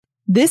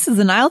This is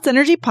an IELTS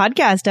Energy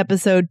Podcast,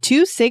 episode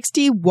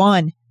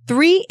 261,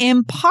 3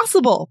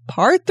 Impossible,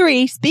 Part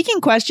 3,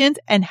 Speaking Questions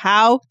and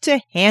How to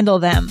Handle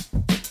Them.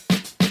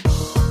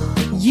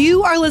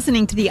 You are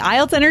listening to the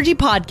IELTS Energy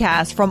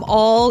Podcast from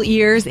All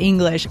Ears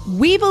English.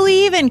 We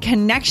believe in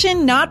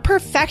connection, not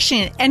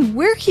perfection, and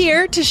we're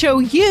here to show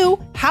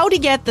you how to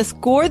get the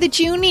score that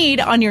you need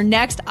on your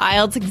next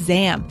IELTS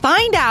exam.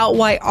 Find out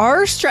why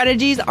our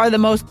strategies are the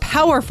most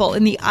powerful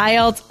in the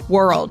IELTS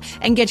world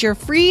and get your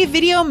free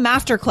video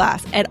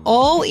masterclass at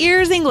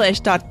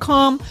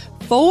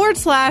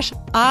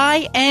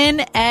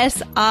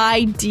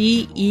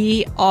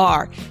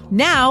allearsenglish.com/INSIDER.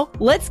 Now,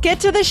 let's get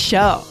to the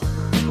show.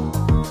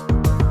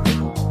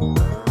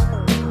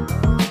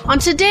 On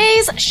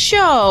today's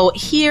show,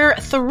 hear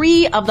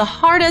 3 of the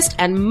hardest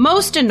and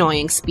most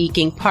annoying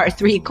speaking part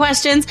 3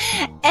 questions,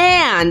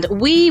 and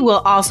we will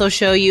also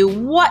show you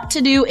what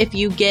to do if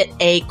you get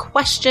a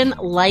question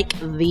like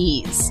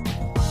these.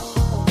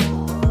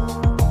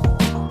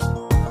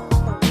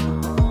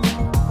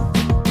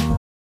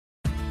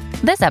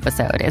 This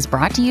episode is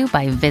brought to you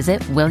by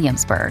Visit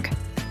Williamsburg.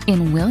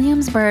 In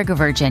Williamsburg,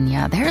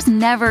 Virginia, there's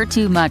never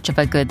too much of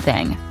a good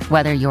thing.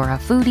 Whether you're a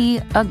foodie,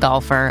 a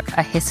golfer,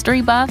 a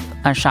history buff,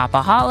 a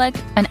shopaholic,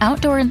 an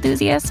outdoor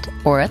enthusiast,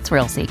 or a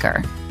thrill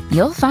seeker,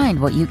 you'll find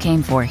what you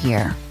came for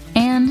here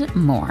and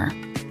more.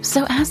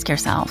 So ask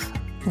yourself,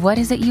 what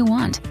is it you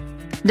want?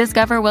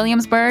 Discover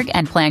Williamsburg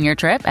and plan your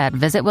trip at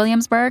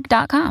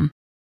visitwilliamsburg.com.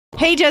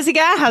 Hey, Jessica,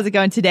 how's it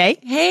going today?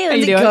 Hey, How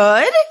you Lindsay, doing?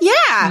 good?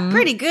 Yeah,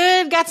 pretty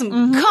good. Got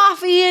some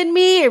coffee in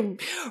me,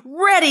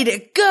 ready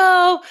to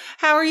go.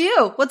 How are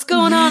you? What's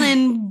going on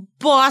in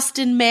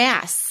Boston,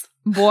 Mass?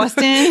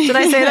 Boston. Did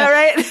I say that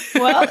right?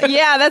 Well,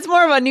 yeah, that's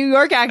more of a New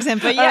York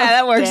accent, but yeah,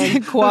 that works.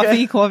 dang.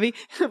 Coffee,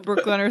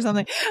 Brooklyn or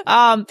something.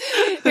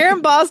 Here in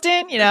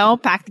Boston,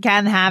 pack the cat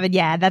and have it.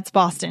 Yeah, that's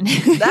Boston.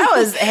 That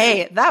was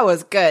good. That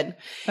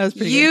was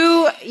pretty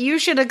good. You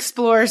should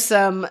explore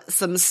some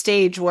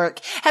stage work.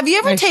 Have you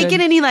ever I taken should.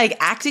 any like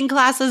acting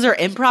classes or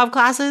improv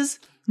classes?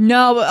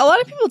 No, but a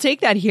lot of people take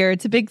that here.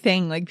 It's a big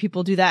thing. Like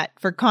people do that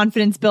for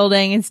confidence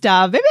building and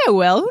stuff. Maybe I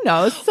will. Who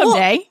knows?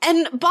 Someday. Well,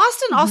 and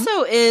Boston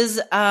also is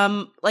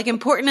like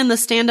important in the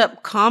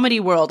stand-up comedy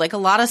world. Like a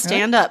lot of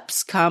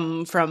stand-ups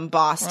come from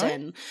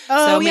Boston.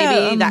 Oh, So yeah,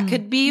 maybe that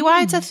could be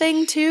why it's a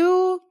thing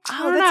too. I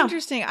Oh, don't that's know.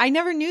 interesting. I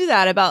never knew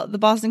that about the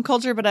Boston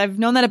culture, but I've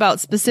known that about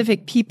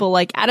specific people.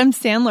 Like Adam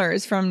Sandler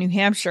is from New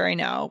Hampshire, I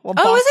know. Well,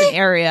 Oh, is Boston he?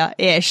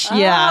 area-ish.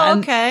 Yeah. Oh,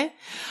 And- okay.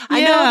 I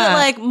know that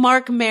like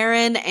Mark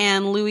Maron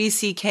and Louis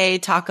C.K.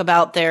 talk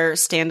about their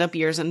stand-up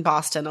years in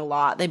Boston a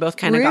lot. They both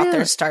kind of got their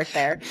Really? start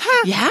there.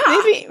 Huh, Yeah.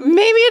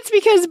 Maybe it's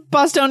because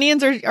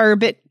Bostonians are a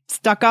bit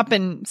stuck up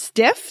and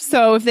stiff.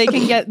 So if they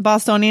can get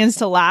Bostonians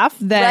to laugh,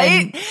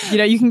 then,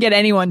 Right? you can get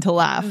anyone to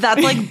laugh.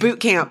 That's like boot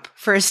camp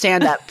for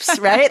stand-ups,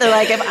 right? They're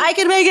like, if I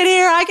can make it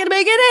here, I can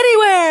make it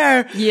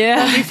anywhere. Yeah.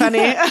 That'd be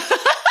funny.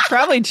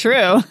 Probably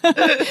true.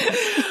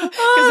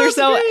 Because they're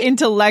so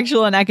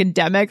intellectual and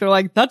academic. They're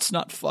like, that's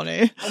not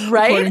funny.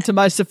 Right? According to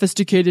my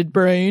sophisticated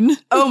brain.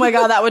 Oh my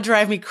God, that would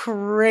drive me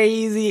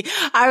crazy.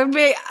 I would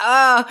be,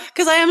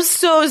 cause I am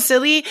so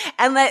silly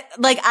and that,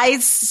 like, I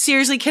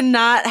seriously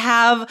cannot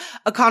have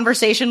a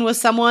conversation with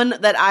someone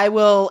that I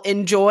will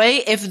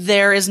enjoy if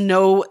there is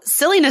no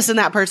silliness in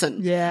that person.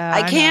 Yeah,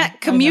 I I can't know.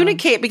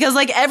 communicate because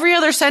like every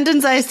other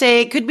sentence I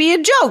say could be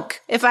a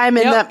joke if I'm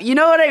in them. You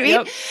know what I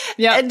mean?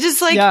 Yep. And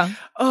just like, Yeah.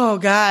 oh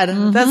God,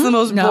 that's the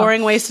most No.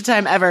 boring waste of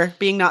time ever,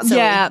 being not silly.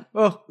 Yeah.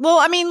 Oh. Well,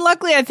 I mean,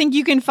 luckily, I think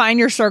you can find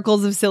your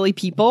circles of silly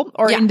people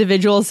or Yeah.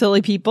 individual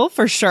silly people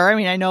for sure. I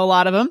mean, I know a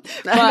lot of them,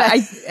 but I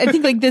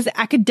think like this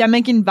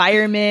academic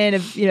environment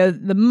of,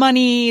 the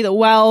money, the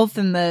wealth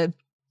and the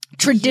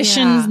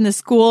traditions Yeah. in the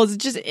schools,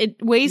 it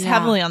weighs Yeah.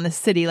 heavily on the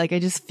city. Like I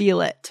just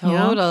feel it. you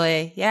know?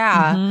 Totally.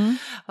 Yeah. Mm-hmm.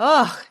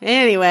 Oh,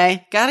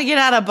 anyway, gotta get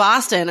out of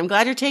Boston. I'm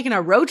glad you're taking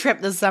a road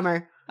trip this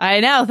summer. I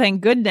know.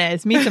 Thank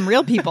goodness. Meet some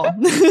real people.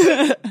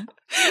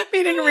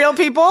 Meeting real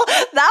people?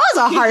 That was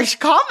a harsh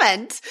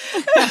comment.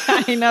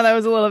 I know that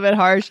was a little bit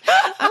harsh.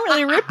 I'm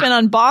really ripping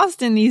on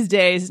Boston these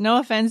days. No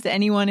offense to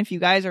anyone if you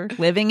guys are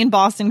living in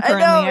Boston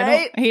currently. know, I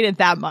right? don't hate it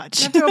that much.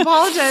 I have to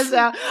apologize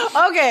now.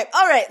 Okay.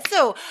 All right.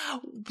 So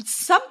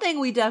something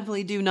we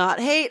definitely do not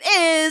hate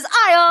is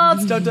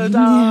IELTS. Dun, dun,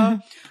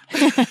 dun.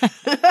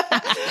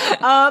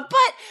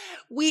 But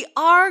we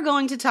are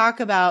going to talk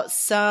about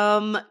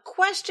some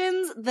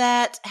questions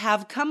that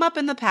have come up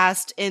in the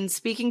past in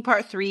speaking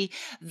part 3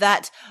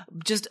 that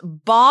just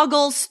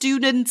boggle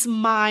students'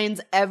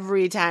 minds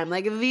every time.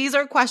 Like these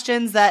are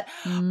questions that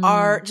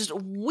are just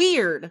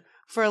weird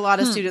for a lot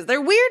of students.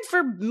 They're weird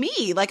for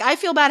me. Like I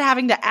feel bad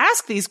having to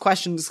ask these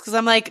questions because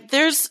I'm like,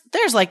 there's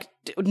like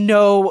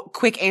no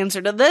quick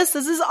answer to this.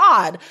 This is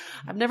odd.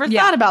 I've never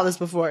thought about this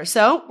before.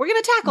 So we're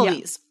going to tackle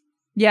these.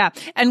 Yeah.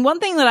 And one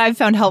thing that I've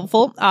found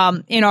helpful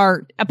in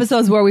our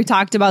episodes where we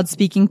talked about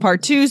speaking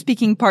part 2,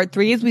 speaking part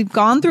 3 is we've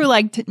gone through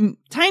like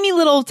tiny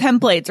little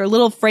templates or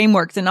little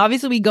frameworks. And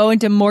obviously we go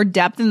into more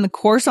depth in the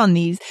course on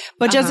these.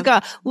 But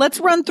Jessica, let's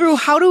run through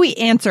how do we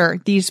answer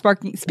these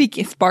Sparking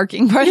Pete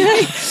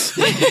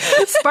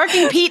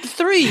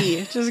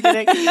 3. Just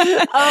kidding.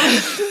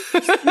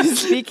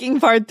 Speaking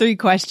part 3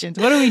 questions.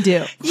 What do we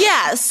do?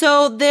 Yeah.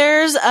 So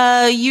there's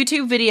a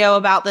YouTube video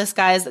about this,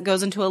 guys, that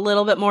goes into a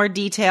little bit more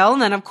detail.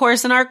 And then of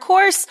course in our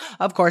course,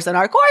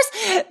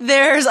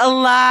 there's a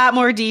lot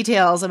more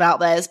details about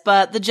this.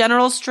 But the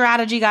general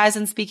strategy, guys,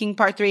 in speaking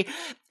part 3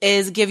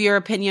 is give your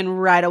opinion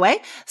right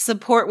away,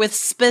 support with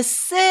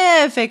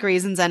specific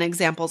reasons and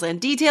examples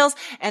and details,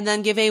 and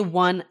then give a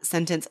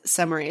 1-sentence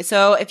summary.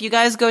 So if you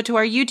guys go to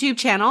our YouTube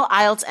channel,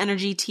 IELTS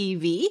Energy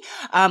TV,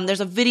 there's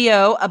a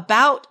video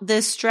about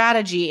this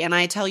strategy and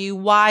I tell you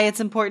why it's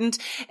important.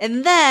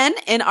 And then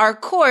in our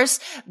course,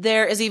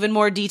 there is even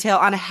more detail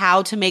on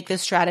how to make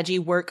this strategy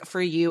work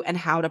for you and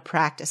how to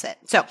practice it.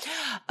 So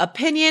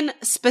opinion,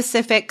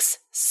 specifics,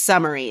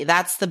 summary.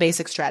 That's the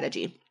basic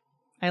strategy.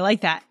 I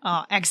like that.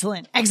 Oh,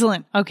 excellent.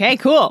 Excellent. Okay,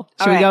 cool.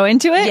 Should we go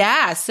into it?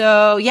 Yeah.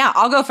 So yeah,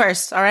 I'll go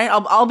first. All right.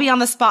 I'll be on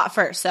the spot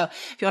first. So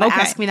if you want to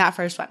ask me that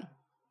first one.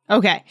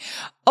 Okay.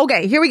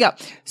 Here we go.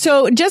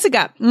 So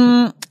Jessica,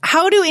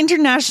 how do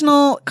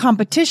international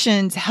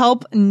competitions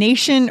help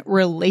nation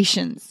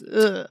relations?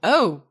 Ugh.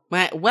 Oh,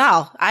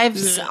 well, I've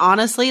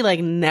honestly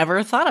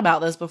never thought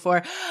about this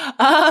before.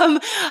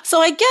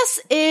 So I guess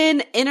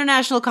in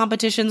international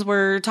competitions,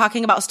 we're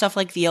talking about stuff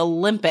like the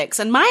Olympics.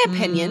 In my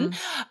opinion,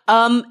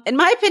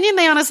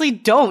 they honestly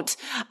don't.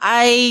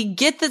 I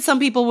get that some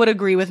people would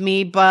agree with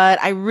me,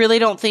 but I really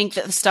don't think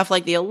that stuff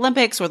like the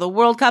Olympics or the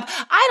World Cup,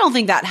 I don't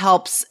think that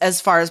helps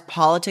as far as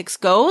politics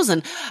goes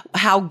and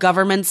how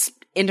governments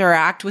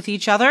interact with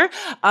each other.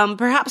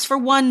 Perhaps for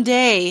one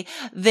day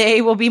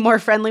they will be more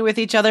friendly with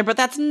each other, but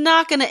that's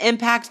not going to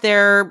impact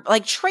their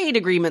trade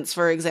agreements,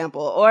 for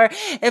example. Or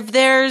if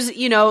there's,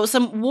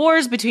 some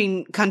wars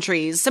between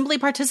countries, simply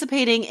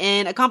participating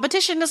in a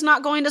competition is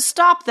not going to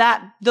stop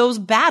those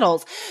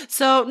battles.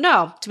 So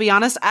no, to be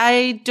honest,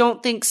 I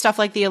don't think stuff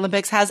like the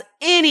Olympics has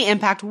any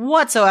impact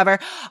whatsoever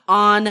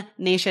on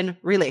nation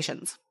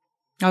relations.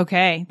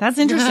 Okay. That's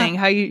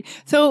interesting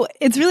so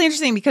it's really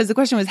interesting because the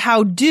question was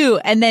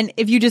and then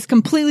if you just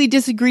completely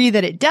disagree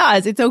that it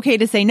does, it's okay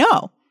to say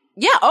no.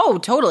 Yeah. Oh,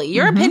 totally.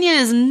 Your opinion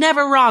is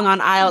never wrong on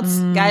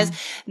IELTS, guys.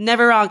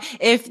 Never wrong.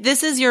 If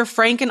this is your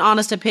frank and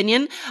honest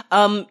opinion,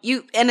 and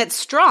it's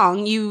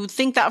strong, you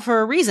think that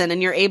for a reason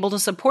and you're able to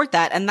support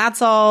that. And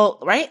that's all,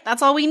 right?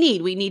 That's all we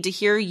need. We need to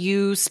hear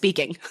you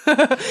speaking.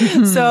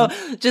 So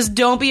just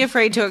don't be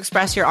afraid to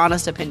express your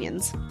honest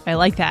opinions. I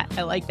like that.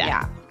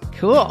 Yeah.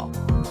 Cool.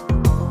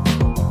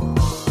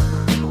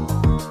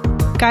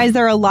 Guys,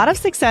 there are a lot of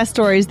success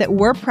stories that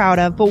we're proud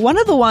of, but one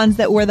of the ones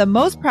that we're the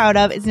most proud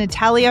of is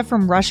Natalia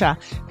from Russia.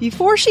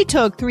 Before she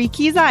took 3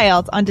 Keys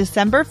IELTS on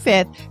December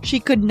 5th, she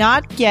could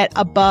not get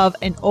above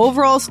an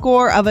overall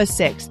score of a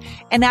 6.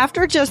 And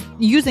after just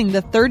using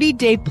the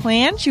 30-day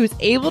plan, she was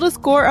able to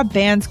score a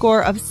band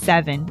score of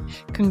 7.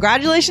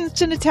 Congratulations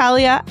to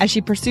Natalia as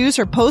she pursues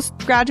her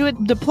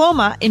postgraduate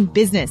diploma in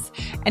business.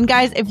 And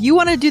guys, if you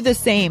want to do the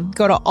same,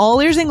 go to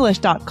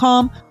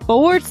allearsenglish.com/KEYS.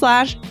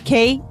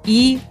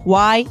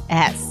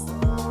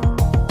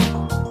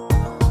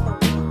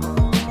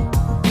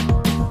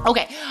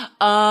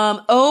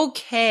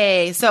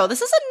 Okay. So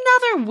this is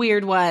another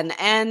weird one.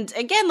 And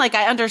again,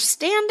 I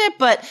understand it,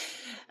 but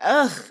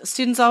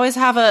students always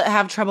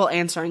have trouble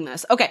answering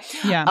this. Okay.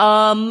 Yeah.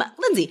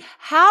 Lindsay,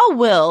 how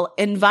will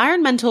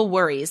environmental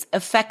worries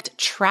affect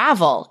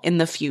travel in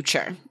the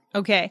future?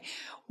 Okay.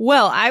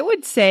 Well, I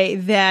would say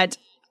that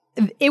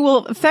it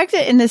will affect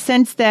it in the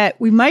sense that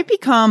we might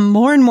become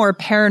more and more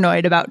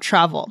paranoid about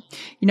travel.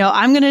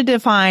 I'm going to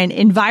define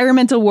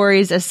environmental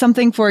worries as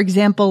something, for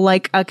example,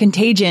 like a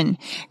contagion,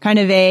 kind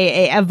of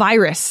a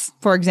virus,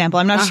 for example.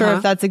 I'm not sure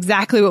if that's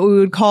exactly what we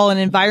would call an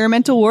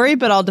environmental worry,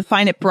 but I'll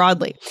define it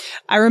broadly.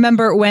 I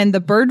remember when the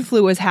bird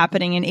flu was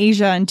happening in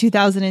Asia in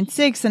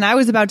 2006 and I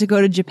was about to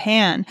go to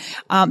Japan.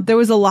 There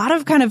was a lot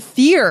of kind of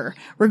fear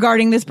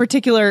regarding this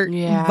particular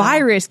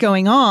virus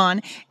going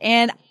on.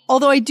 And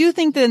although I do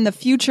think that in the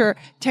future,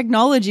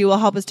 technology will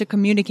help us to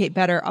communicate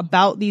better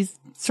about these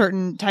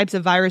certain types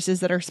of viruses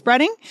that are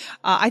spreading,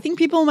 I think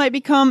people might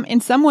become,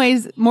 in some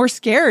ways, more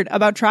scared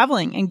about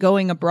traveling and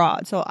going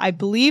abroad. So I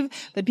believe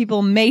that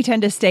people may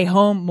tend to stay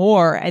home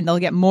more and they'll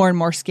get more and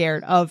more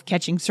scared of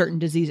catching certain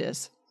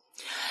diseases.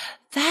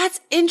 That's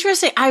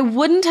interesting. I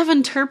wouldn't have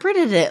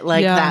interpreted it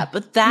like that,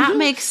 but that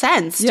makes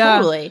sense. Yeah.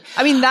 Totally.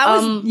 I mean, that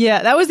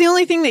was the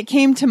only thing that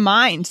came to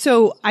mind.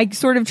 So I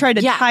sort of tried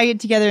to tie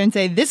it together and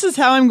say, this is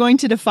how I'm going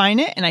to define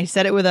it. And I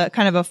said it with a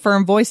kind of a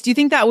firm voice. Do you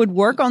think that would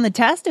work on the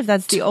test if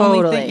that's the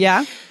only thing?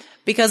 Yeah.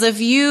 Because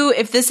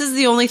if this is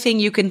the only thing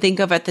you can think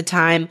of at the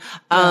time,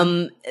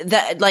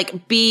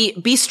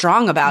 be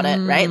strong about it,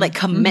 right?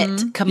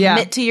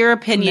 Commit to your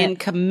opinion,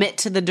 commit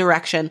to the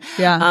direction.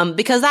 Yeah.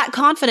 Because that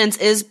confidence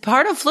is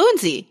part of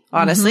fluency.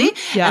 honestly.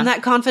 Yeah. And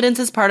that confidence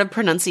is part of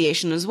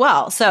pronunciation as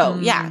well. So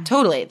yeah,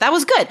 totally. That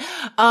was good.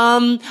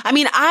 I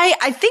mean,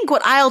 I think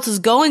what IELTS is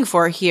going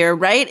for here,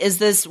 right, is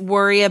this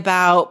worry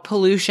about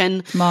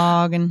pollution.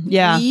 Smog and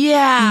yeah.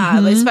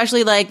 Yeah.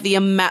 Especially like the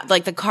amount,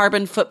 like the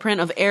carbon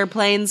footprint of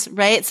airplanes,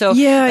 right? So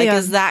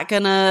is that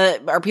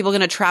are people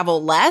gonna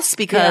travel less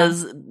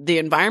because the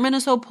environment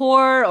is so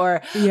poor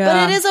but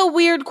it is a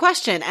weird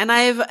question. And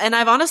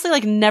I've honestly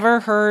like never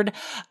heard,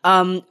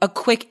 a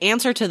quick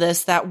answer to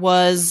this that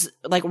was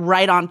like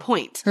right on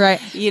point.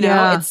 Right. You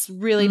know, it's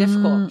really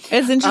difficult.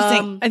 It's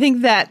interesting. I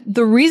think that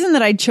the reason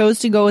that I chose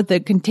to go with the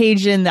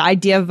contagion, the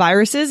idea of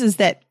viruses, is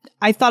that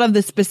I thought of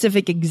the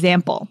specific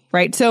example,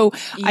 right? So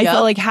I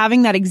felt like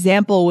having that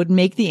example would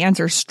make the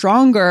answer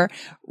stronger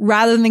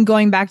rather than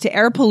going back to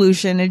air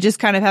pollution and just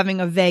kind of having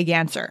a vague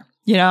answer.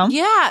 You know?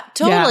 Yeah,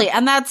 totally. Yeah.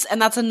 And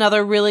that's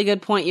another really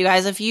good point, you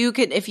guys. If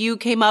you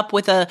came up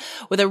with a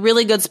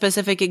really good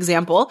specific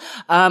example,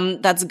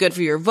 that's good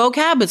for your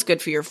vocab. It's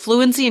good for your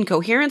fluency and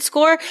coherence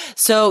score.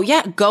 So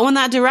yeah, go in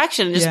that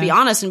direction and just be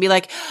honest and be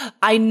like,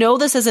 I know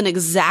this isn't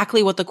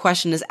exactly what the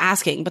question is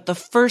asking, but the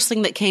first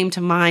thing that came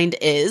to mind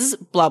is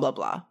blah, blah,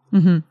 blah.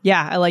 Mm-hmm.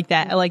 Yeah, I like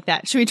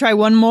that. Should we try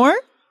one more?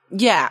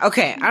 Yeah.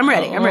 Okay. I'm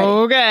ready.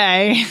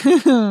 Okay.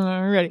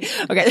 I'm ready.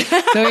 Okay.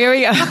 So here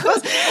we go.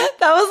 That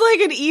was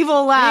like an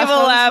evil laugh.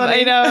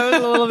 I know. It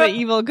was a little bit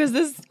evil because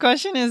this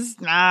question is,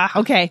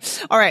 okay.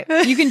 All right.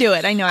 You can do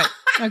it. I know it.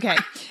 Okay.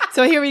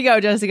 So here we go,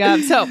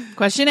 Jessica. So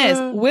question is,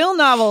 will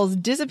novels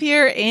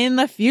disappear in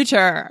the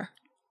future?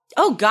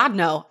 Oh God,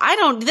 no. I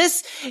don't,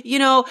 this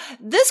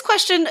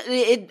question,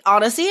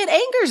 honestly, it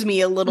angers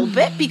me a little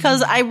bit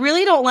because I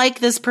really don't like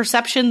this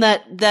perception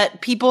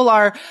that people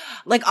are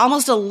like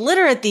almost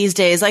illiterate these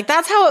days. Like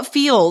that's how it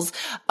feels.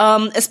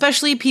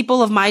 Especially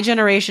people of my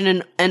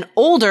generation and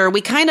older, we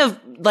kind of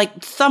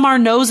like thumb our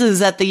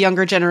noses at the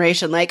younger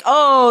generation. Like,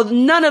 oh,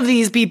 none of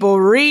these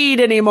people read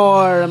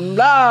anymore. And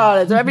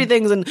blah,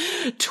 everything's in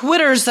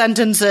Twitter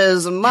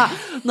sentences. And blah.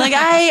 Like,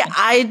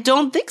 I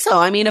don't think so.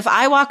 I mean, if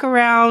I walk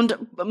around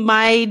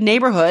my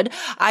neighborhood,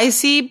 I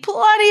see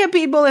plenty of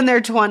people in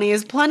their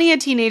 20s, plenty of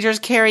teenagers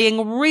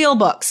carrying real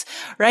books,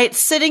 right?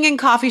 Sitting in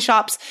coffee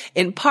shops,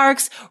 in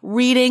parks,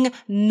 reading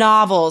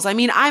novels. I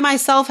mean, I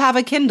myself have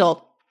a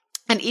Kindle.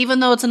 And even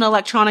though it's an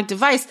electronic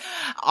device,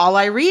 all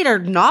I read are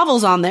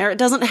novels on there. It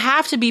doesn't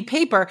have to be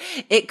paper.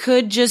 It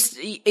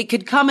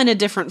could come in a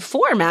different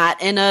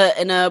format, in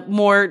a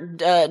more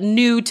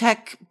new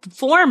tech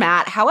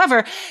format.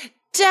 However,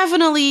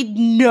 definitely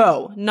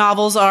no.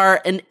 Novels are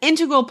an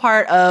integral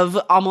part of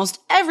almost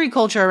every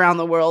culture around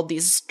the world.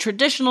 These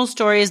traditional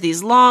stories,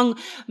 these long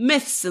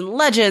myths and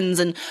legends,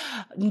 and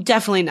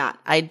definitely not.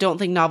 I don't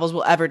think novels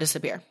will ever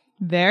disappear.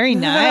 Very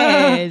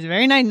nice.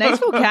 Very nice. Nice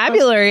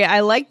vocabulary.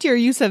 I liked your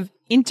use of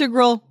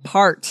integral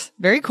part.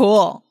 Very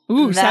cool.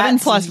 Ooh,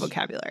 7+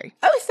 vocabulary.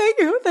 Oh,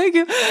 thank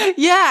you.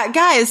 Yeah,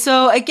 guys.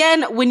 So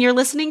again, when you're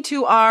listening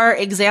to our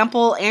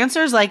example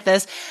answers like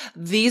this,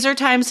 these are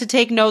times to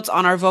take notes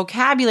on our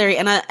vocabulary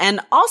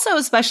and also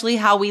especially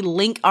how we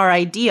link our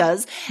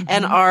ideas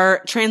and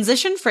our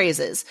transition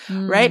phrases,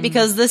 right?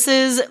 Because this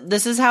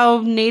is how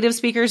native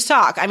speakers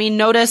talk. I mean,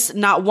 notice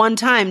not one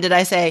time did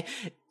I say,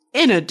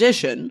 in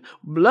addition,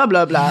 blah,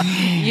 blah, blah.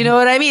 You know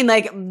what I mean?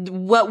 Like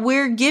what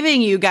we're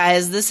giving you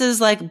guys, this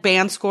is like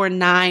band score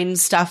 9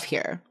 stuff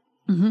here.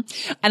 Mm-hmm.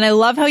 And I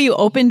love how you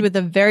opened with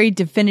a very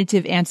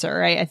definitive answer,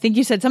 right? I think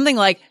you said something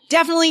like,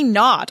 definitely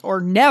not,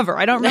 or never.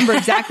 I don't remember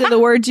exactly the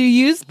words you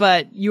used,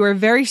 but you were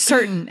very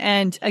certain.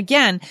 And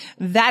again,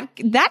 that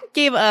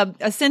gave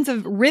a sense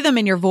of rhythm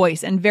in your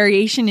voice and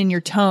variation in your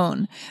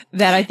tone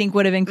that I think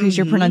would have increased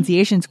your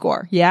pronunciation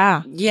score.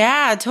 Yeah.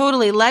 Yeah,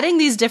 totally. Letting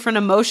these different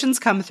emotions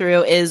come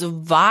through is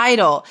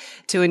vital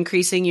to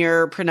increasing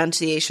your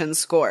pronunciation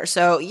score.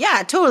 So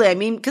yeah, totally. I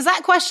mean, cause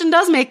that question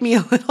does make me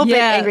a little bit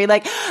angry.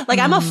 Like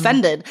I'm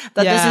offended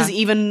that this is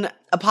even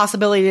a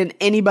possibility in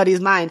anybody's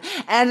mind.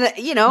 And,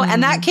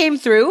 and that came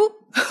through,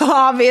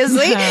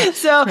 obviously.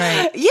 So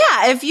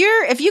yeah, if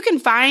you can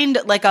find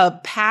like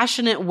a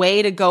passionate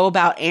way to go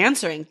about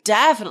answering,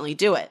 definitely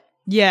do it.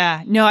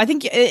 Yeah, no, I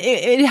think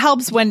it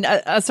helps when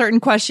a certain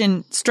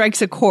question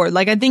strikes a chord.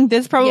 Like I think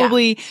this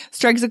probably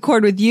strikes a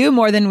chord with you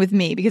more than with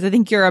me because I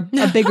think you're a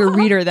bigger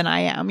reader than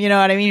I am. You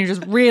know what I mean? You're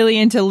just really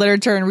into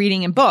literature and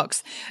reading and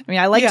books. I mean,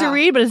 I like to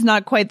read, but it's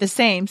not quite the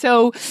same.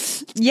 So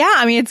yeah,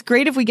 I mean, it's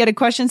great if we get a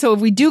question. So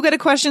if we do get a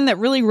question that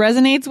really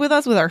resonates with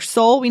us, with our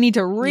soul, we need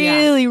to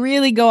really,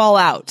 really go all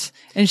out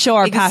and show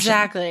our passion.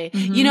 Exactly.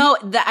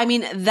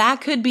 That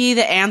could be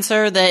the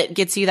answer that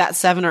gets you that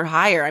 7 or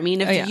higher. I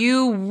mean, if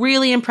you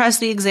really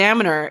impress the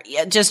examiner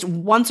just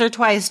once or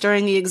twice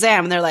during the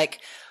exam and they're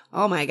like,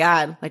 oh my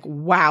God, like,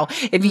 wow.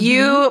 If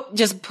you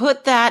just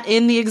put that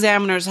in the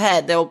examiner's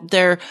head,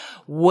 they're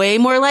way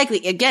more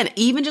likely, again,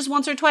 even just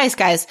once or twice,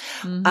 guys,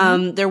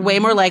 they're way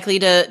more likely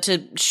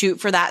to shoot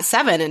for that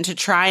 7 and to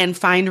try and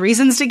find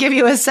reasons to give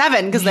you a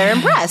 7 because they're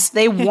impressed.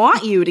 They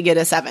want you to get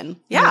a 7.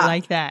 Yeah.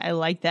 I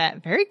like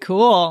that. Very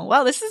cool.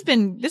 Well, this has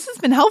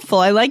been helpful.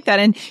 I like that.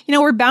 And,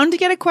 we're bound to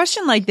get a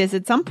question like this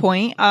at some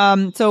point.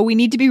 So we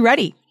need to be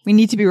ready. We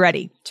need to be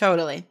ready.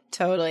 Totally.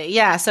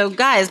 Yeah. So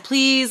guys,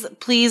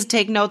 please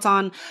take notes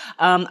on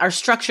our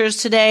structures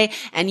today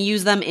and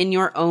use them in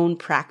your own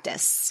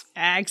practice.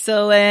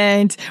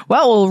 Excellent.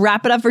 Well, we'll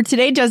wrap it up for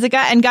today, Jessica.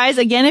 And guys,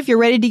 again, if you're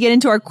ready to get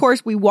into our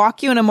course, we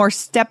walk you in a more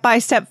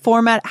step-by-step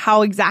format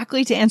how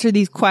exactly to answer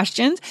these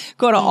questions.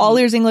 Go to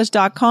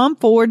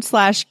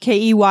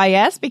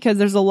allearsenglish.com/KEYS because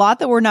there's a lot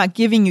that we're not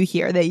giving you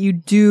here that you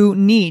do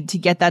need to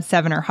get that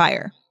 7 or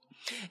higher.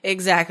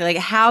 Exactly. Like,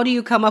 how do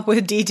you come up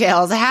with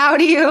details? How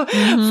do you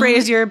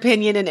phrase your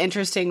opinion in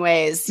interesting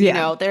ways? You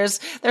know, there's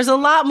a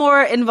lot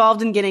more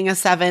involved in getting a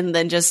 7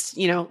 than just,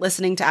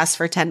 listening to us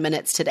for 10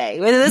 minutes today.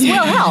 This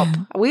will help.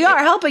 We are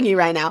helping you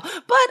right now,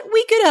 but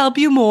we could help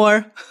you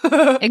more.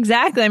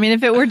 Exactly. I mean,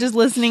 if it were just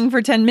listening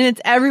for 10 minutes,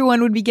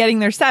 everyone would be getting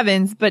their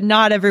 7s, but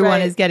not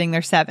everyone is getting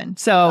their 7.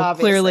 So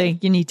obviously, clearly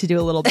you need to do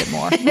a little bit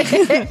more.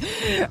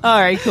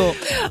 All right, cool.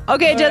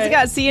 Okay,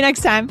 Jessica, see you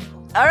next time.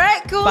 All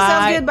right, cool. Bye.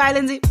 Sounds good. Bye,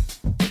 Lindsay.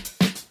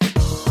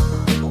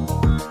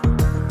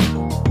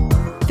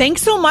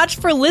 Thanks so much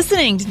for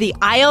listening to the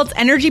IELTS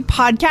Energy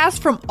Podcast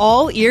from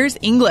All Ears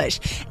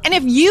English. And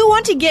if you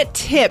want to get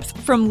tips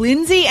from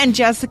Lindsay and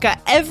Jessica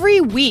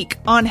every week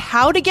on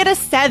how to get a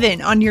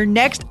 7 on your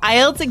next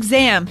IELTS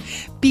exam,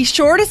 be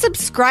sure to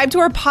subscribe to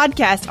our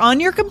podcast on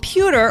your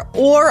computer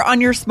or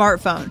on your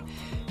smartphone.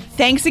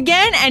 Thanks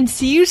again and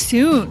see you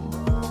soon.